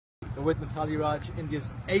We're with Mithali Raj,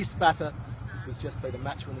 India's ace batter, who's just played a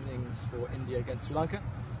match-winning innings for India against Sri Lanka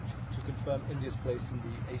to confirm India's place in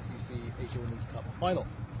the ACC Asia Women's Cup final.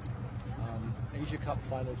 Asia Cup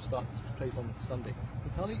final plays on Sunday.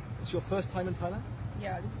 Mithali, it's your first time in Thailand?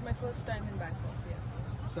 Yeah, this is my first time in Bangkok.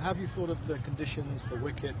 Yeah. So have you thought of the conditions, the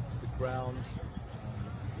wicket, the ground,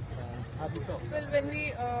 the fans? How have you felt? Well, when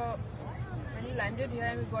we landed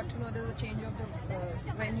here, we got to know there was a change of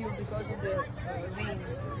the venue because of the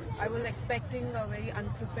rains. I was expecting very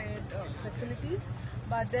unprepared facilities,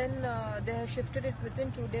 but then they have shifted it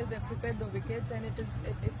within 2 days. They've prepared the wickets, and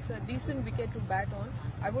it's a decent wicket to bat on.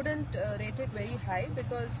 I wouldn't rate it very high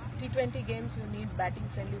because T20 games you need batting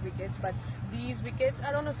friendly wickets, but these wickets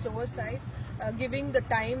are on a slower side. Giving the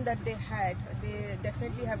time that they had, they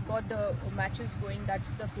definitely have got the matches going.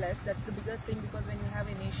 That's the plus. That's the biggest thing, because when you have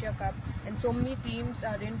an Asia Cup and so many teams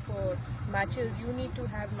are in for matches, you need to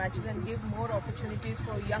have matches and give more opportunities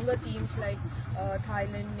for younger teams like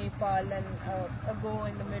Thailand, Nepal, and a go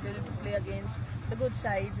in the middle to play against the good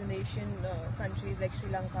sides in the Asian countries like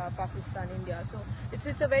Sri Lanka, Pakistan, India. So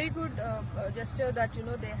it's a very good gesture that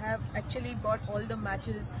they have actually got all the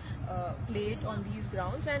matches played on these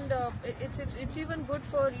grounds, and it's even good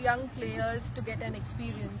for young players to get an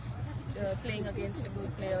experience playing against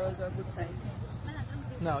good players or good sides.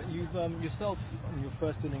 Now, you've yourself in your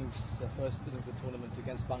first innings of the tournament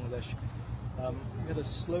against Bangladesh, you had a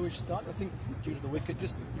slowish start, I think, due to the wicket,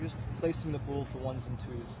 just placing the ball for ones and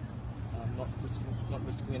twos, not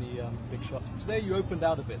risking any big shots. Today you opened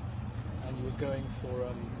out a bit, and you were going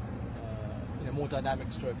for more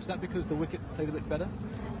dynamic strokes. Is that because the wicket played a bit better?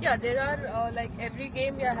 Yeah, there are like every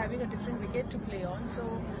game we are having a different wicket to play on.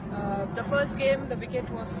 So the first game the wicket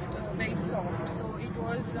was very soft, so it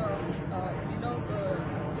was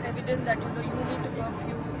evident that you need to go a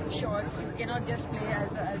few shots. You cannot just play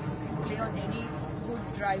as you play on any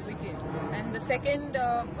good dry wicket. And the second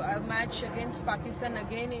match against Pakistan,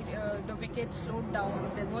 again the wicket slowed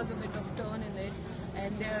down. There was a bit of turn in it,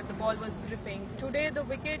 and the ball was gripping. Today the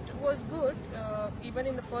wicket was good. Even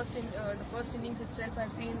in the first innings itself,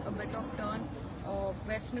 I've seen a bit of turn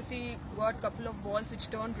where Smriti got a couple of balls which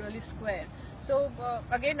turned really square. So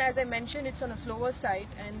again, as I mentioned, it's on a slower side,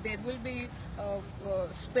 and there will be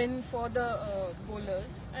spin for the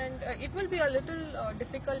bowlers, and it will be a little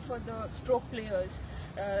difficult for the stroke players,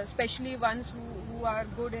 especially ones who are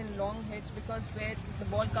good in long hits, because where the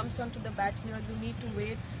ball comes onto the bat here, you need to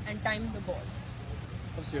wait and time the ball.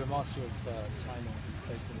 Obviously, you're a master of timing. You've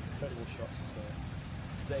played some incredible shots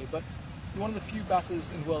today, but you're one of the few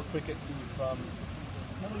batters in world cricket who've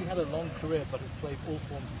not only had a long career, but have played all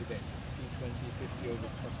forms of the game, T20, 50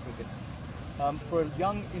 overs plus cricket. For a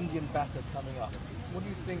young Indian batter coming up, what do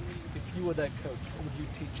you think, if you were their coach, what would you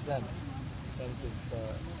teach them in terms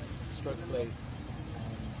of stroke play?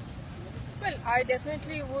 Well, I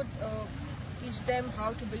definitely would teach them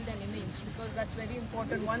how to build an innings, because that's very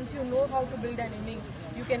important. Once you know how to build an innings,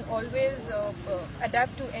 you can always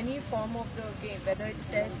adapt to any form of the game, whether it's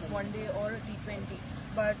Test, One Day or a T20.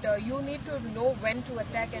 But you need to know when to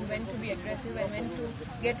attack and when to be aggressive and when to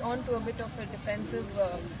get on to a bit of a defensive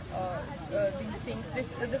these things.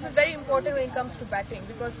 This is very important when it comes to batting,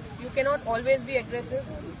 because you cannot always be aggressive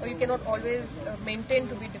or you cannot always maintain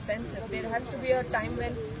to be defensive. There has to be a time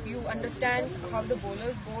when you understand how the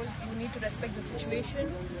bowlers bowl. You need to respect the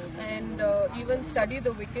situation and even study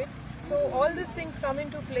the wicket. So all these things come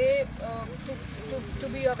into play to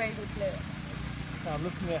be a very good player. Now,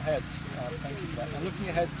 looking ahead, thank you for that. Now, looking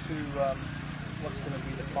ahead to what's going to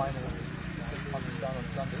be the final against Pakistan on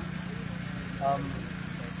Sunday.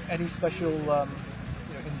 Any special,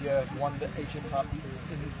 India won the Asian Cup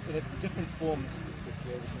in different forms,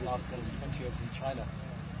 50 overs, the last one was 20 overs in China.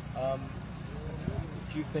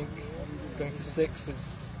 Do you think going for 6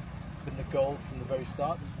 has been the goal from the very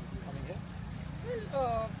start coming here?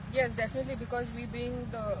 Well, yes, definitely, because we being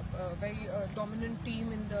the very dominant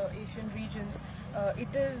team in the Asian regions,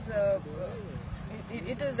 it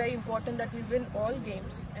is very important that we win all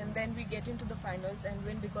games and then we get into the finals and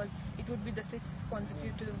win, because it would be the 6th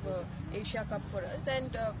consecutive Asia Cup for us,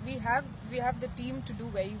 and we have the team to do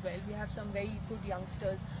very well. We have some very good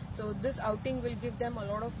youngsters, so this outing will give them a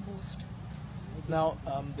lot of boost. Now,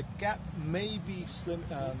 the gap may be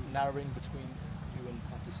narrowing between you and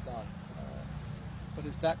Pakistan. But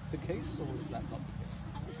is that the case, or is that not the case?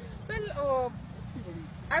 Well,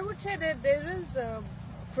 I would say that there is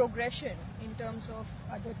progression in terms of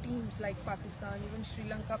other teams like Pakistan, even Sri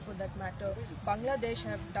Lanka for that matter. Bangladesh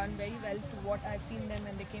have done very well to what I've seen them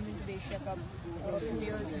when they came into the Asia Cup a few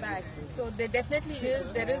years back. So there definitely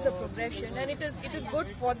there is a progression, and it is good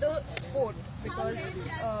for the sport, because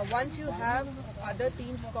once you have other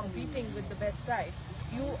teams competing with the best side,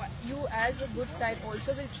 you as a good side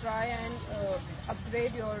also will try and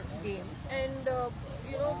upgrade your game and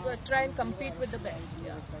try and compete with the best.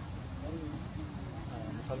 Yeah.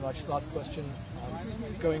 Mithali Raj, last question.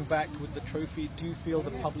 Going back with the trophy, do you feel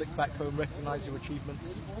the public back home recognise your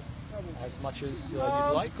achievements as much as you'd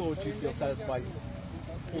like, or do you feel satisfied?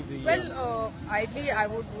 Well, ideally, I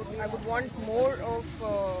would want more of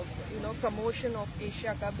promotion of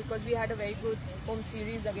Asia Cup, because we had a very good home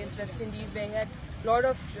series against West Indies where we had a lot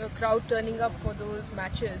of crowd turning up for those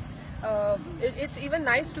matches. It's even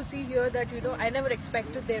nice to see here that I never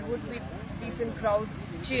expected there would be decent crowd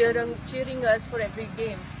cheering us for every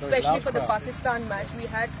game, especially for the Pakistan match. We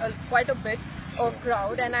had quite a bit of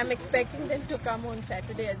crowd, and I'm expecting them to come on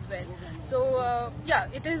Saturday as well. So yeah,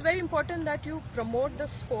 it is very important that you promote the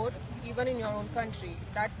sport even in your own country.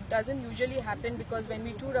 That doesn't usually happen, because when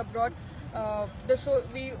we tour abroad,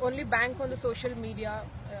 we only bank on the social media,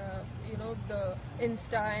 the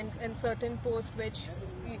Insta and certain posts which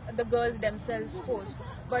the girls themselves post.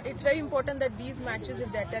 But it's very important that these matches,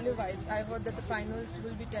 if they're televised, I heard that the finals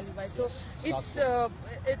will be televised. So it's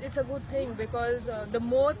a good thing, because the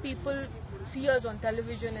more people see us on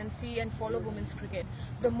television and see and follow women's cricket,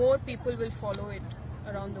 the more people will follow it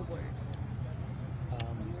around the world.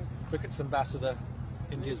 Cricket's ambassador,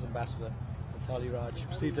 India's ambassador, Mithali Raj,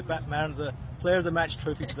 received the Player of the Match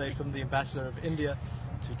trophy today from the ambassador of India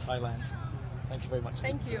to Thailand. Thank you very much.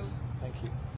 Thank you. Thank you.